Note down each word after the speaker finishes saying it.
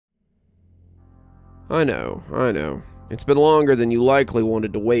I know. It's been longer than you likely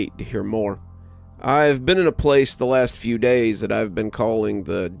wanted to wait to hear more. I've been in a place the last few days that I've been calling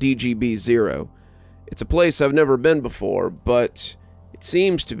the DGB-0. It's a place I've never been before, but it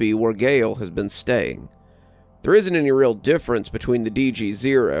seems to be where Gale has been staying. There isn't any real difference between the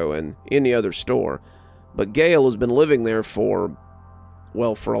DG-0 and any other store, but Gale has been living there for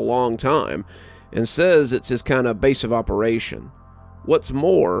a long time, and says it's his kind of base of operation. What's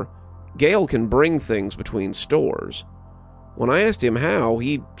more, Gale can bring things between stores. When I asked him how,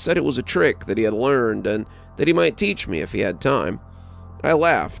 he said it was a trick that he had learned and that he might teach me if he had time. I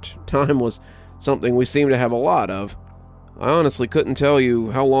laughed. Time was something we seem to have a lot of. I honestly couldn't tell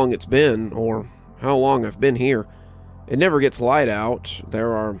you how long it's been or how long I've been here. It never gets light out.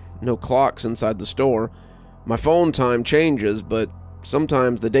 There are no clocks inside the store. My phone time changes, but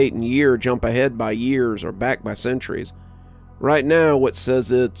sometimes the date and year jump ahead by years or back by centuries. Right now it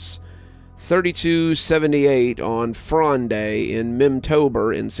says it's 3278 on Fronde in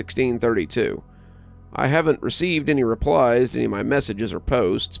Mimtober in 1632. I haven't received any replies to any of my messages or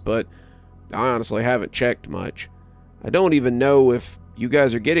posts, but I honestly haven't checked much. I don't even know if you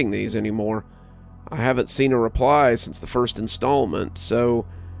guys are getting these anymore. I haven't seen a reply since the first installment, so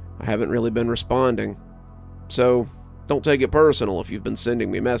I haven't really been responding. So don't take it personal if you've been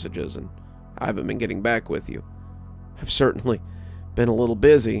sending me messages and I haven't been getting back with you. I've certainly been a little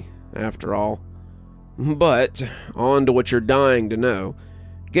busy, after all. But on to what you're dying to know.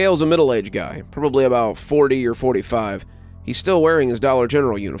 Gale's a middle-aged guy, probably about 40 or 45. He's still wearing his Dollar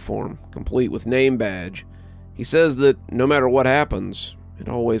General uniform, complete with name badge. He says that no matter what happens, it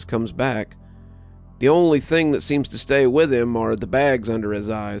always comes back. The only thing that seems to stay with him are the bags under his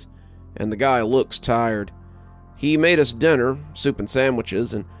eyes, and the guy looks tired. He made us dinner, soup and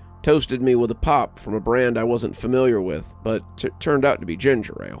sandwiches, and toasted me with a pop from a brand I wasn't familiar with, but turned out to be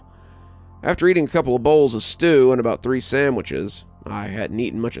ginger ale. After eating a couple of bowls of stew and about 3 sandwiches, I hadn't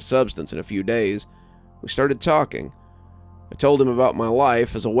eaten much of substance in a few days, we started talking. I told him about my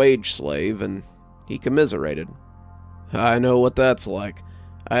life as a wage slave, and he commiserated. I know what that's like.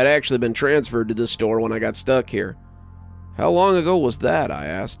 I had actually been transferred to this store when I got stuck here. How long ago was that? I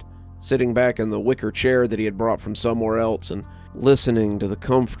asked, sitting back in the wicker chair that he had brought from somewhere else and listening to the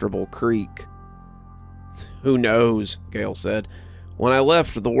comfortable creak. Who knows, Gale said. When I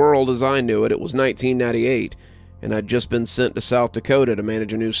left the world as I knew it, it was 1998, and I'd just been sent to South Dakota to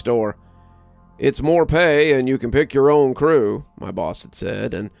manage a new store. It's more pay, and you can pick your own crew, my boss had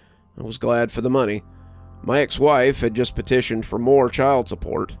said, and I was glad for the money. My ex-wife had just petitioned for more child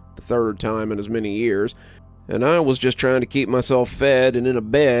support, the 3rd time in as many years, and I was just trying to keep myself fed and in a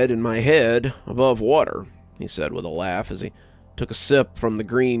bed and my head above water, he said with a laugh as he took a sip from the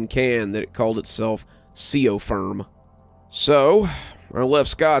green can that it called itself Seofirm. So, I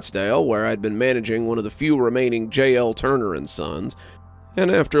left Scottsdale, where I'd been managing one of the few remaining J.L. Turner & Sons,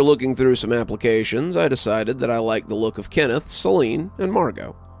 and after looking through some applications, I decided that I liked the look of Kenneth, Celine, and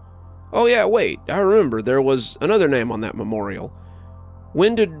Margot. Oh yeah, wait, I remember there was another name on that memorial.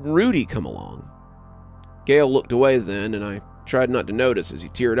 When did Rudy come along? Gale looked away then, and I tried not to notice as he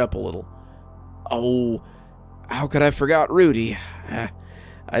teared up a little. Oh, how could I have forgot Rudy?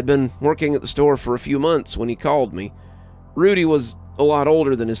 I'd been working at the store for a few months when he called me. Rudy was a lot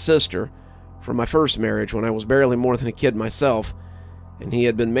older than his sister, from my first marriage when I was barely more than a kid myself, and he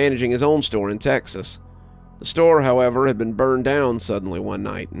had been managing his own store in Texas. The store, however, had been burned down suddenly one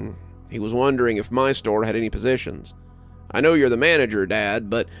night, and he was wondering if my store had any positions. I know you're the manager, Dad,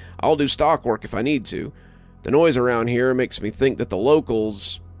 but I'll do stock work if I need to. The noise around here makes me think that the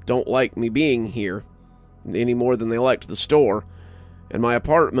locals don't like me being here any more than they liked the store, and my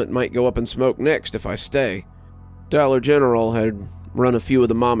apartment might go up in smoke next if I stay. Dollar General had run a few of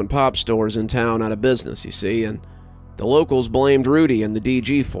the mom-and-pop stores in town out of business, you see, and the locals blamed Rudy and the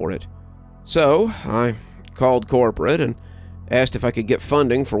DG for it. So I called corporate and asked if I could get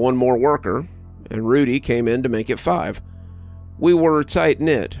funding for one more worker, and Rudy came in to make it 5. We were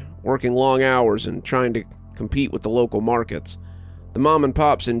tight-knit, working long hours and trying to compete with the local markets. The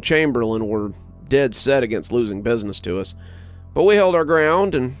mom-and-pops in Chamberlain were dead set against losing business to us, but we held our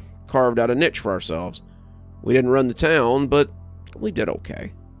ground and carved out a niche for ourselves. We didn't run the town, but we did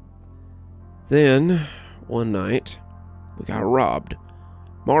okay. Then, one night, we got robbed.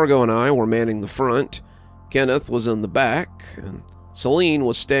 Margot and I were manning the front, Kenneth was in the back, and Celine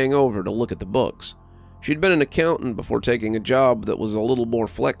was staying over to look at the books. She'd been an accountant before taking a job that was a little more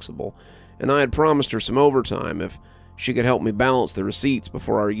flexible, and I had promised her some overtime if she could help me balance the receipts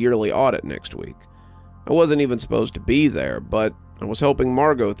before our yearly audit next week. I wasn't even supposed to be there, but I was helping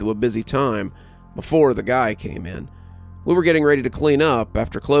Margot through a busy time before the guy came in. We were getting ready to clean up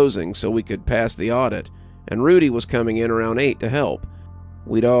after closing so we could pass the audit, and Rudy was coming in around 8 to help.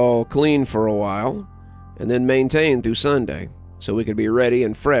 We'd all clean for a while, and then maintain through Sunday, so we could be ready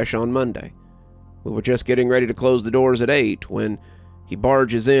and fresh on Monday. We were just getting ready to close the doors at 8 when he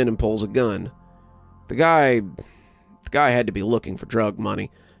barges in and pulls a gun. The guy had to be looking for drug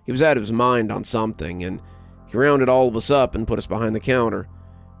money. He was out of his mind on something, and he rounded all of us up and put us behind the counter.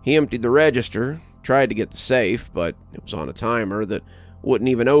 He emptied the register, tried to get the safe, but it was on a timer that wouldn't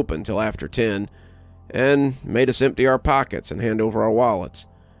even open till after 10, and made us empty our pockets and hand over our wallets.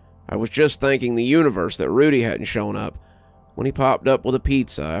 I was just thanking the universe that Rudy hadn't shown up when he popped up with a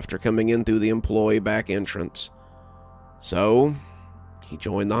pizza after coming in through the employee back entrance. So, he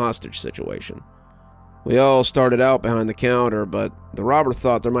joined the hostage situation. We all started out behind the counter, but the robber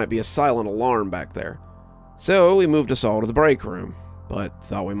thought there might be a silent alarm back there. So he moved us all to the break room, but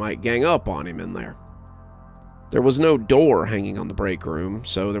thought we might gang up on him in there. There was no door hanging on the break room,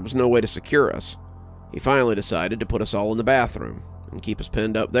 so there was no way to secure us. He finally decided to put us all in the bathroom and keep us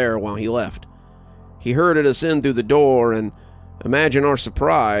pinned up there while he left. He herded us in through the door, and imagine our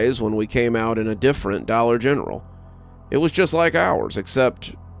surprise when we came out in a different Dollar General. It was just like ours,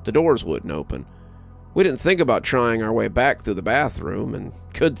 except the doors wouldn't open. We didn't think about trying our way back through the bathroom, and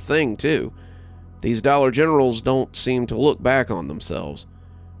good thing, too. These Dollar Generals don't seem to look back on themselves.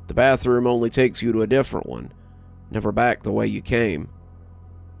 The bathroom only takes you to a different one, never back the way you came.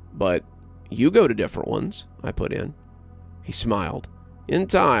 But you go to different ones, I put in. He smiled. In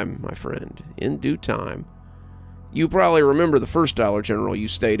time, my friend, in due time. You probably remember the first Dollar General you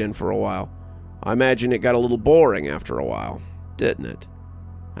stayed in for a while. I imagine it got a little boring after a while, didn't it?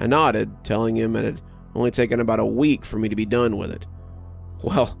 I nodded, telling him it had only taken about a week for me to be done with it.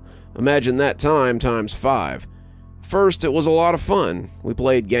 Well, imagine that time times 5. First, it was a lot of fun. We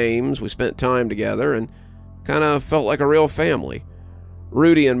played games, we spent time together, and kind of felt like a real family.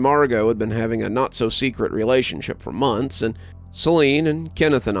 Rudy and Margot had been having a not-so-secret relationship for months, and Celine and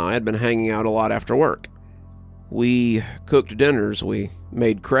Kenneth and I had been hanging out a lot after work. We cooked dinners, we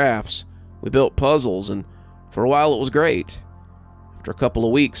made crafts, we built puzzles, and for a while it was great. After a couple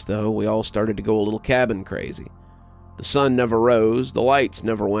of weeks, though, we all started to go a little cabin crazy. The sun never rose, the lights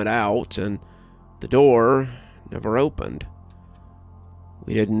never went out, and the door never opened.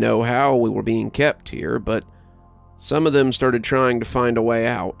 We didn't know how we were being kept here, but some of them started trying to find a way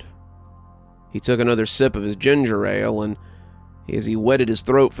out. He took another sip of his ginger ale, and as he wetted his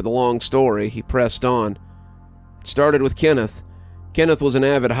throat for the long story, he pressed on. It started with Kenneth. Kenneth was an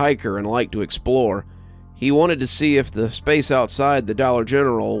avid hiker and liked to explore. He wanted to see if the space outside the Dollar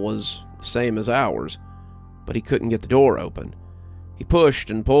General was the same as ours, but he couldn't get the door open. He pushed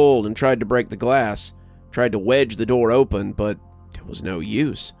and pulled and tried to break the glass, tried to wedge the door open, but it was no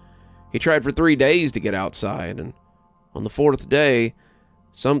use. He tried for 3 days to get outside, and on the 4th day,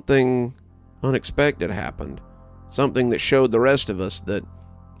 something unexpected happened. Something that showed the rest of us that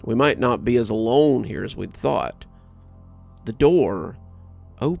we might not be as alone here as we'd thought. The door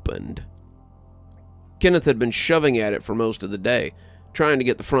opened. Kenneth had been shoving at it for most of the day, trying to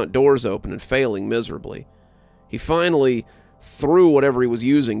get the front doors open and failing miserably. He finally threw whatever he was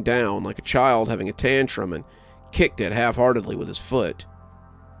using down like a child having a tantrum and kicked it half-heartedly with his foot.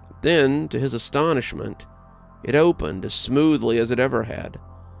 Then, to his astonishment, it opened as smoothly as it ever had.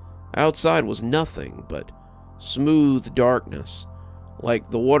 Outside was nothing but smooth darkness, like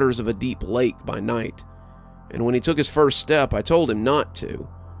the waters of a deep lake by night. And when he took his first step, I told him not to.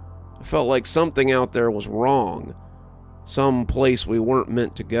 I felt like something out there was wrong, some place we weren't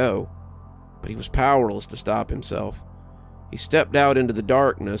meant to go. But he was powerless to stop himself. He stepped out into the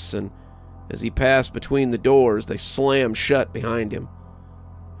darkness, and as he passed between the doors, they slammed shut behind him.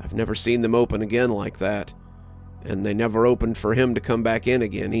 I've never seen them open again like that, and they never opened for him to come back in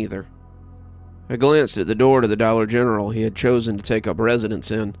again either. I glanced at the door to the Dollar General he had chosen to take up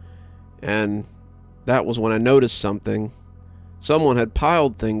residence in, and that was when I noticed something. Someone had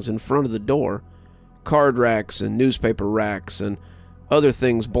piled things in front of the door. Card racks and newspaper racks and other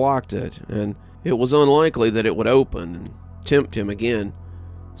things blocked it, and it was unlikely that it would open and tempt him again.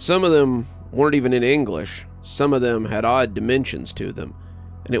 Some of them weren't even in English. Some of them had odd dimensions to them,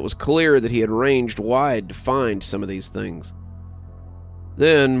 and it was clear that he had ranged wide to find some of these things.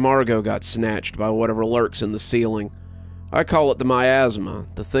 Then Margot got snatched by whatever lurks in the ceiling. I call it the miasma,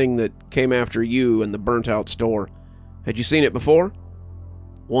 the thing that came after you in the burnt-out store. Had you seen it before?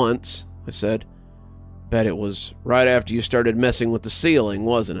 Once, I said. Bet it was right after you started messing with the ceiling,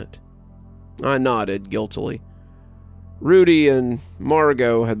 wasn't it? I nodded guiltily. Rudy and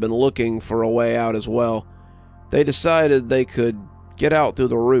Margot had been looking for a way out as well. They decided they could get out through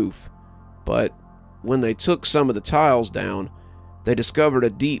the roof, but when they took some of the tiles down, they discovered a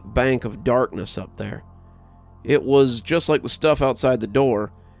deep bank of darkness up there. It was just like the stuff outside the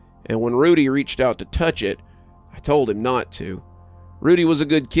door, and when Rudy reached out to touch it, I told him not to. Rudy was a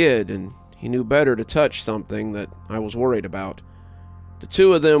good kid, and he knew better to touch something that I was worried about. The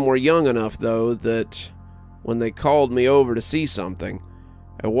two of them were young enough, though, that when they called me over to see something,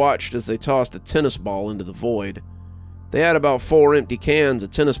 I watched as they tossed a tennis ball into the void. They had about 4 empty cans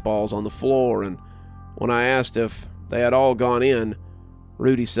of tennis balls on the floor, and when I asked if they had all gone in,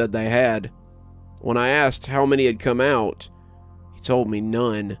 Rudy said they had. When I asked how many had come out, he told me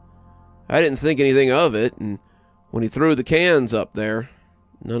none. I didn't think anything of it, and when he threw the cans up there,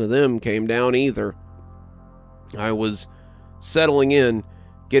 none of them came down either. I was settling in,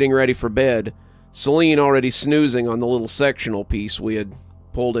 getting ready for bed, Celine already snoozing on the little sectional piece we had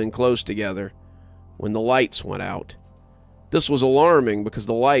pulled in close together, when the lights went out. This was alarming because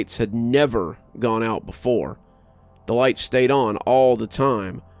the lights had never gone out before. The lights stayed on all the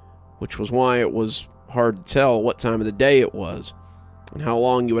time, which was why it was hard to tell what time of the day it was and how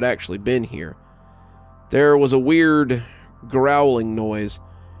long you had actually been here. There was a weird growling noise,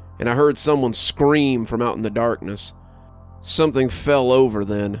 and I heard someone scream from out in the darkness. Something fell over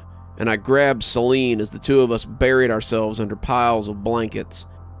then, and I grabbed Celine as the two of us buried ourselves under piles of blankets.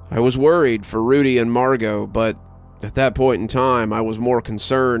 I was worried for Rudy and Margot, but at that point in time, I was more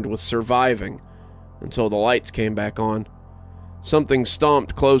concerned with surviving until the lights came back on. Something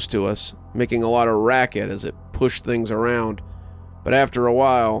stomped close to us, making a lot of racket as it pushed things around, but after a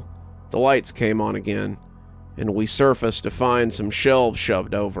while, the lights came on again, and we surfaced to find some shelves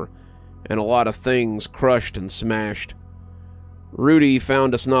shoved over, and a lot of things crushed and smashed. Rudy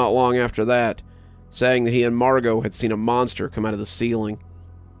found us not long after that, saying that he and Margot had seen a monster come out of the ceiling.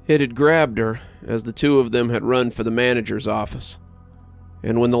 It had grabbed her, as the two of them had run for the manager's office.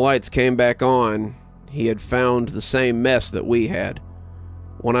 And when the lights came back on, he had found the same mess that we had.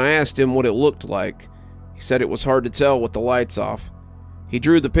 When I asked him what it looked like, he said it was hard to tell with the lights off. He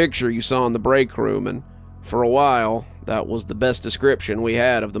drew the picture you saw in the break room, and for a while, that was the best description we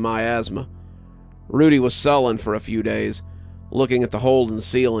had of the miasma. Rudy was sullen for a few days, looking at the hole in the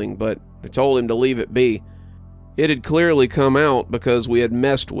ceiling, but I told him to leave it be. It had clearly come out because we had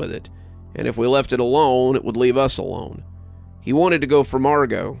messed with it, and if we left it alone, it would leave us alone. He wanted to go for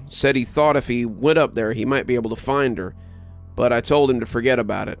Margot, said he thought if he went up there he might be able to find her, but I told him to forget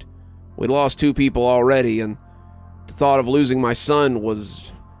about it. We'd lost 2 people already, and the thought of losing my son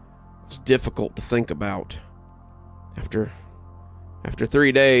was difficult to think about. After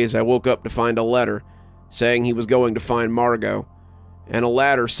 3 days, I woke up to find a letter saying he was going to find Margot, and a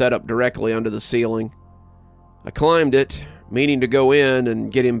ladder set up directly under the ceiling. I climbed it, meaning to go in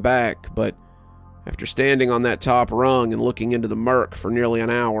and get him back, but after standing on that top rung and looking into the murk for nearly an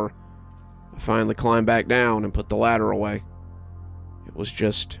hour, I finally climbed back down and put the ladder away. It was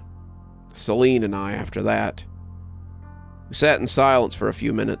just Celine and I after that. We sat in silence for a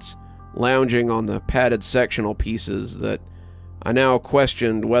few minutes, lounging on the padded sectional pieces that I now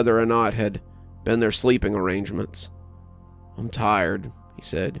questioned whether or not had been their sleeping arrangements. "I'm tired," he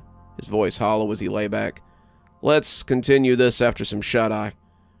said, his voice hollow as he lay back. "Let's continue this after some shut-eye."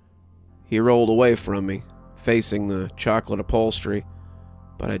 He rolled away from me, facing the chocolate upholstery,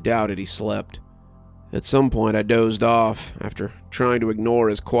 but I doubted he slept. At some point I dozed off after trying to ignore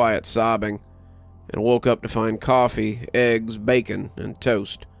his quiet sobbing, and woke up to find coffee, eggs, bacon, and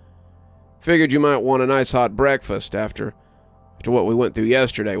toast. Figured you might want a nice hot breakfast after what we went through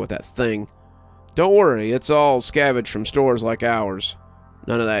yesterday with that thing. Don't worry, it's all scavenged from stores like ours.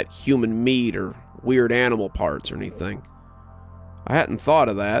 None of that human meat or weird animal parts or anything. I hadn't thought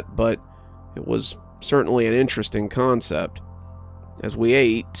of that, but it was certainly an interesting concept. As we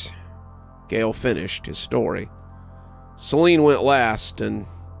ate, Gale finished his story. Celine went last, and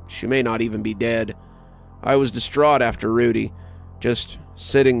she may not even be dead. I was distraught after Rudy, just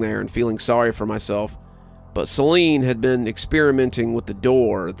sitting there and feeling sorry for myself. But Celine had been experimenting with the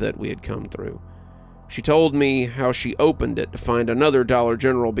door that we had come through. She told me how she opened it to find another Dollar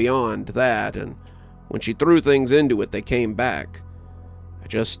General beyond that, and when she threw things into it, they came back. I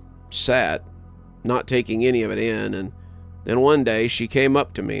just sat, not taking any of it in, and then one day she came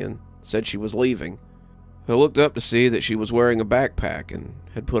up to me and said she was leaving. I looked up to see that she was wearing a backpack and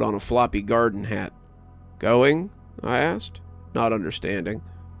had put on a floppy garden hat. "Going?" I asked, not understanding.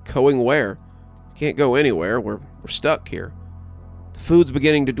 "Going where? We can't go anywhere. We're stuck here. The food's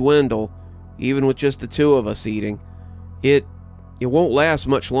beginning to dwindle, even with just the 2 of us eating. It won't last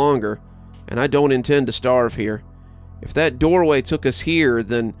much longer, and I don't intend to starve here. If that doorway took us here,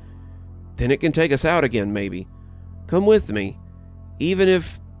 then it can take us out again, maybe. Come with me. Even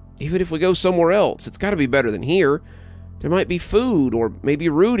if Even if we go somewhere else, it's got to be better than here. There might be food, or maybe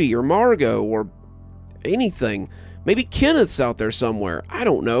Rudy or Margot, or anything. Maybe Kenneth's out there somewhere. I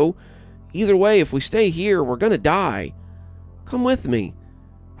don't know. Either way, if we stay here, we're gonna die. Come with me.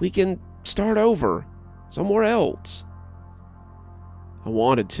 We can start over. Somewhere else. I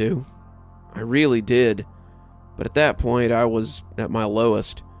wanted to. I really did. But at that point, I was at my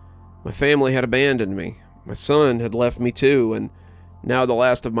lowest. My family had abandoned me. My son had left me too, and now the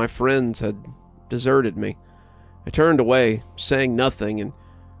last of my friends had deserted me. I turned away, saying nothing, and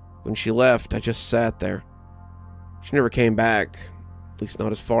when she left, I just sat there. She never came back, at least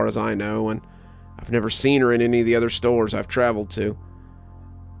not as far as I know, and I've never seen her in any of the other stores I've traveled to.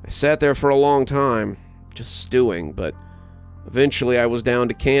 I sat there for a long time, just stewing, but eventually I was down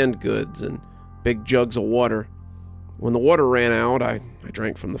to canned goods and big jugs of water. When the water ran out, I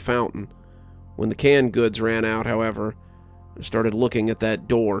drank from the fountain. When the canned goods ran out, however, I started looking at that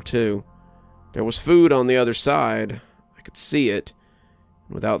door, too. There was food on the other side. I could see it.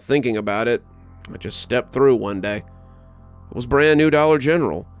 Without thinking about it, I just stepped through one day. It was brand new Dollar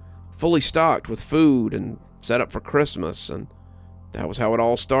General, fully stocked with food and set up for Christmas, and that was how it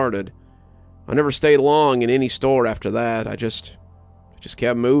all started. I never stayed long in any store after that. I just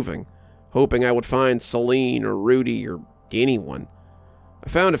kept moving, hoping I would find Celine or Rudy or anyone. I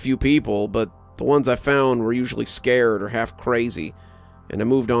found a few people, but the ones I found were usually scared or half crazy, and I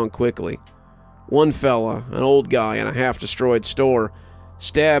moved on quickly. One fella, an old guy in a half-destroyed store,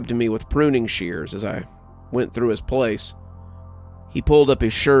 stabbed me with pruning shears as I went through his place. He pulled up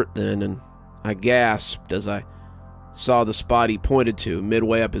his shirt then, and I gasped as I saw the spot he pointed to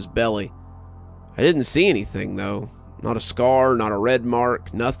midway up his belly. I didn't see anything, though. Not a scar, not a red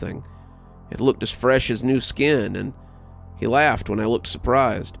mark, nothing. It looked as fresh as new skin, and he laughed when I looked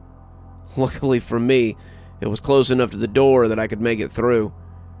surprised. Luckily for me, it was close enough to the door that I could make it through,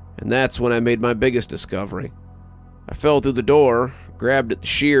 and that's when I made my biggest discovery. I fell through the door, grabbed at the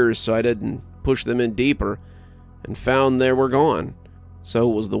shears so I didn't push them in deeper, and found they were gone. So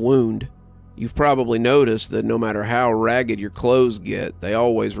was the wound. You've probably noticed that no matter how ragged your clothes get, they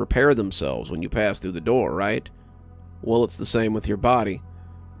always repair themselves when you pass through the door, right? Well, it's the same with your body.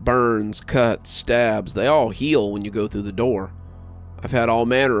 Burns, cuts, stabs, they all heal when you go through the door. I've had all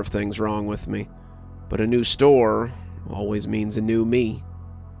manner of things wrong with me, but a new store always means a new me.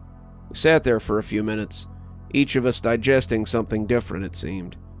 We sat there for a few minutes, each of us digesting something different, it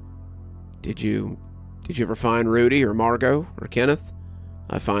seemed. Did you ever find Rudy or Margot or Kenneth?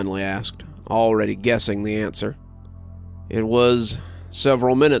 I finally asked, already guessing the answer. It was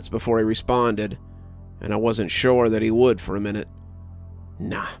several minutes before he responded, and I wasn't sure that he would for a minute.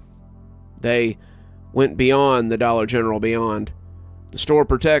 Nah. They went beyond the Dollar General beyond. The store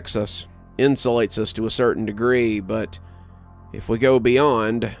protects us, insulates us to a certain degree, but if we go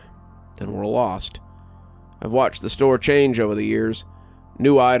beyond, then we're lost. I've watched the store change over the years.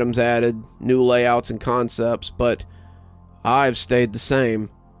 New items added, new layouts and concepts, but I've stayed the same.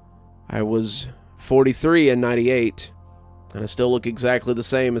 I was 43 in '98, and I still look exactly the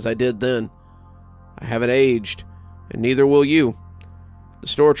same as I did then. I haven't aged, and neither will you. The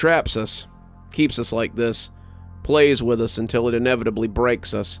store traps us, keeps us like this, plays with us until it inevitably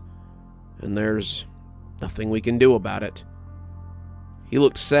breaks us, and there's nothing we can do about it. He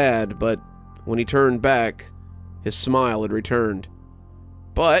looked sad, but when he turned back, his smile had returned.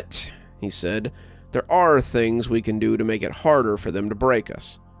 But, he said, there are things we can do to make it harder for them to break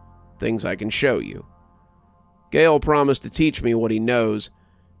us. Things I can show you. Gale promised to teach me what he knows,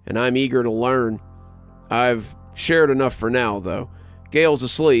 and I'm eager to learn. I've shared enough for now, though. Gale's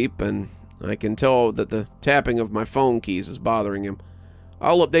asleep, and I can tell that the tapping of my phone keys is bothering him.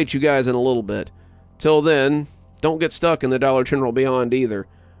 I'll update you guys in a little bit. Till then, don't get stuck in the Dollar General beyond either,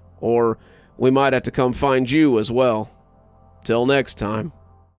 or we might have to come find you as well. Till next time.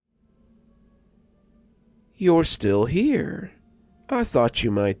 You're still here. I thought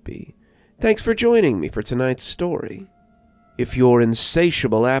you might be. Thanks for joining me for tonight's story. If your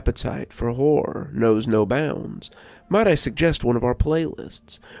insatiable appetite for horror knows no bounds, might I suggest one of our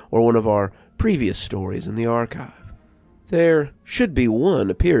playlists, or one of our previous stories in the archive? There should be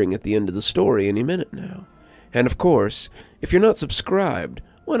one appearing at the end of the story any minute now. And of course, if you're not subscribed,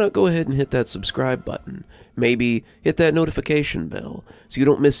 why not go ahead and hit that subscribe button? Maybe hit that notification bell so you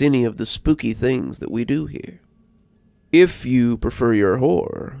don't miss any of the spooky things that we do here. If you prefer your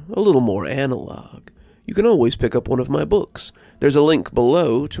horror a little more analog, you can always pick up one of my books. There's a link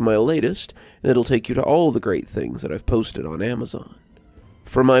below to my latest, and it'll take you to all the great things that I've posted on Amazon.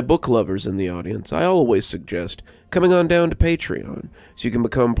 For my book lovers in the audience, I always suggest coming on down to Patreon so you can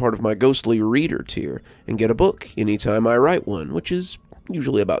become part of my ghostly reader tier and get a book anytime I write one, which is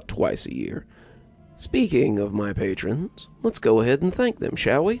usually about twice a year. Speaking of my patrons, let's go ahead and thank them,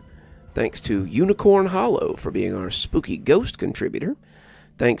 shall we? Thanks to Unicorn Hollow for being our Spooky Ghost contributor.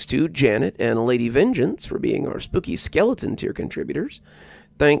 Thanks to Janet and Lady Vengeance for being our Spooky Skeleton tier contributors.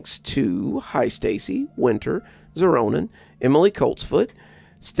 Thanks to Hi Stacy, Winter, Xaronan, Emily Coltsfoot,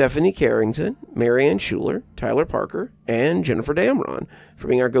 Stephanie Carrington, Marianne Schuler, Tyler Parker, and Jennifer Damron for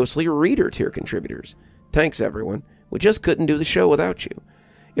being our Ghostly Reader tier contributors. Thanks, everyone. We just couldn't do the show without you.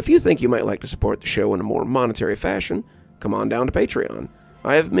 If you think you might like to support the show in a more monetary fashion, come on down to Patreon.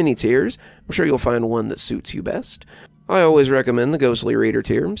 I have many tiers. I'm sure you'll find one that suits you best. I always recommend the Ghostly Reader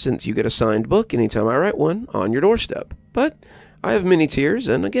tier, since you get a signed book anytime I write one on your doorstep. But I have many tiers,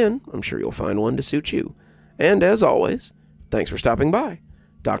 and again, I'm sure you'll find one to suit you. And as always, thanks for stopping by.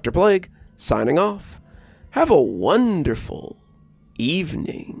 Dr. Plague, signing off. Have a wonderful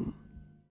evening.